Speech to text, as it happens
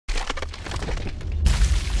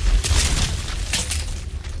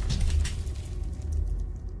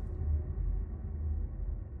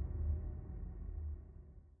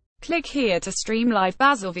Click here to stream live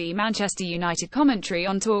Basel v Manchester United commentary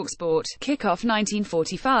on talkSPORT. Kick-off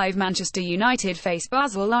 1945. Manchester United face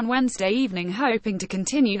Basel on Wednesday evening, hoping to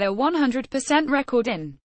continue their 100% record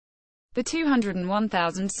in the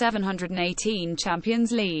 201,718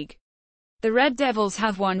 Champions League. The Red Devils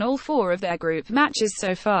have won all 4 of their group matches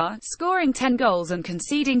so far, scoring 10 goals and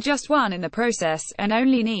conceding just 1 in the process, and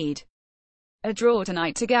only need a draw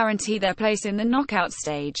tonight to guarantee their place in the knockout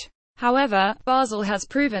stage. However, Basel has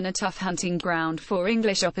proven a tough hunting ground for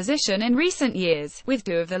English opposition in recent years, with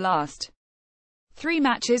 2 of the last 3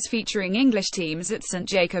 matches featuring English teams at St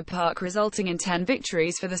Jacob Park resulting in 10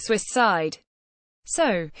 victories for the Swiss side.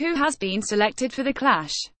 So, who has been selected for the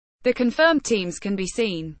clash? The confirmed teams can be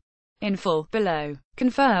seen in full below.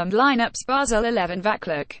 Confirmed lineups: Basel 11,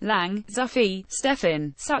 Vakluk, Lang, Zufi,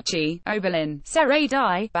 Stefan, Suchi, Oberlin,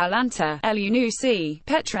 Seradai, Balanta, El-Yunusi,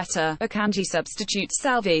 Petretta, Akanji. Substitutes: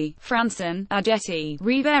 Salvi, Franson, Ajeti,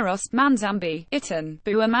 Riveros, Manzambi, Iton,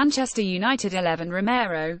 Bua. Manchester United 11: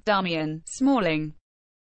 Romero, Darmian, Smalling,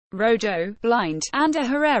 Rojo, Blind, Ander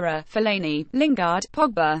Herrera, Fellaini, Lingard,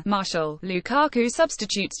 Pogba, Marshall, Lukaku.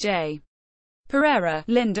 Substitutes: J. Pereira,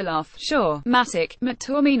 Lindelof, Shaw, Matic,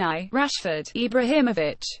 McTominay, Rashford,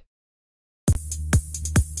 Ibrahimovic.